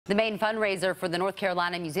The main fundraiser for the North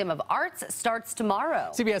Carolina Museum of Arts starts tomorrow.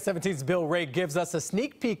 CBS 17's Bill Ray gives us a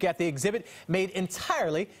sneak peek at the exhibit made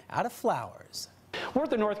entirely out of flowers. We're at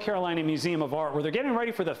the North Carolina Museum of Art, where they're getting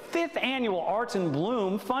ready for the 5th annual Arts in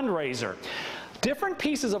Bloom fundraiser. Different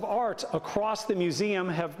pieces of art across the museum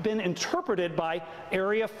have been interpreted by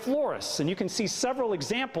area florists, and you can see several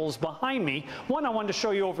examples behind me. One I wanted to show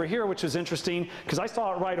you over here, which is interesting because I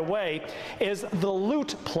saw it right away, is the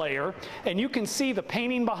lute player, and you can see the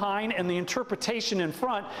painting behind and the interpretation in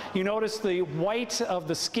front. You notice the white of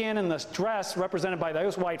the skin and the dress represented by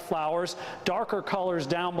those white flowers, darker colors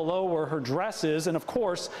down below where her dress is, and of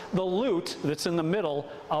course the lute that's in the middle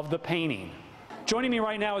of the painting. Joining me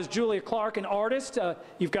right now is Julia Clark, an artist.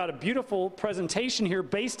 You've got a beautiful presentation here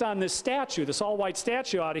based on this statue, this all-white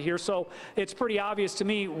statue out of here, so it's pretty obvious to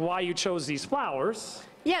me why you chose these flowers.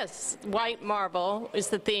 Yes, white marble is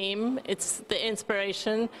the theme. It's the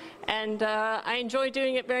inspiration, and I enjoy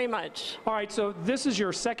doing it very much. All right, so this is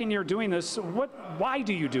your second year doing this. Why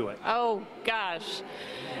do you do it? Oh, gosh.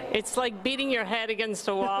 It's like beating your head against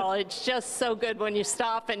a wall. It's just so good when you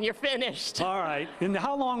stop and you're finished. All right, and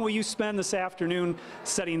how long will you spend this afternoon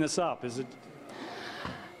setting this up? Is it?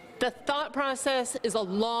 The thought process is a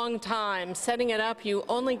long time. Setting it up, you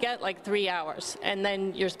only get like 3 hours, and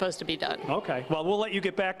then you're supposed to be done. Okay, well, we'll let you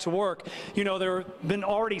get back to work. You know, there have been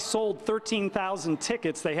already sold 13,000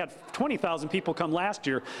 tickets. They had 20,000 people come last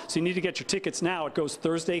year, so you need to get your tickets now. It goes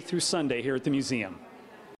Thursday through Sunday here at the museum.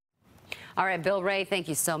 All right, Bill Ray, thank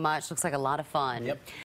you so much. Looks like a lot of fun. Yep.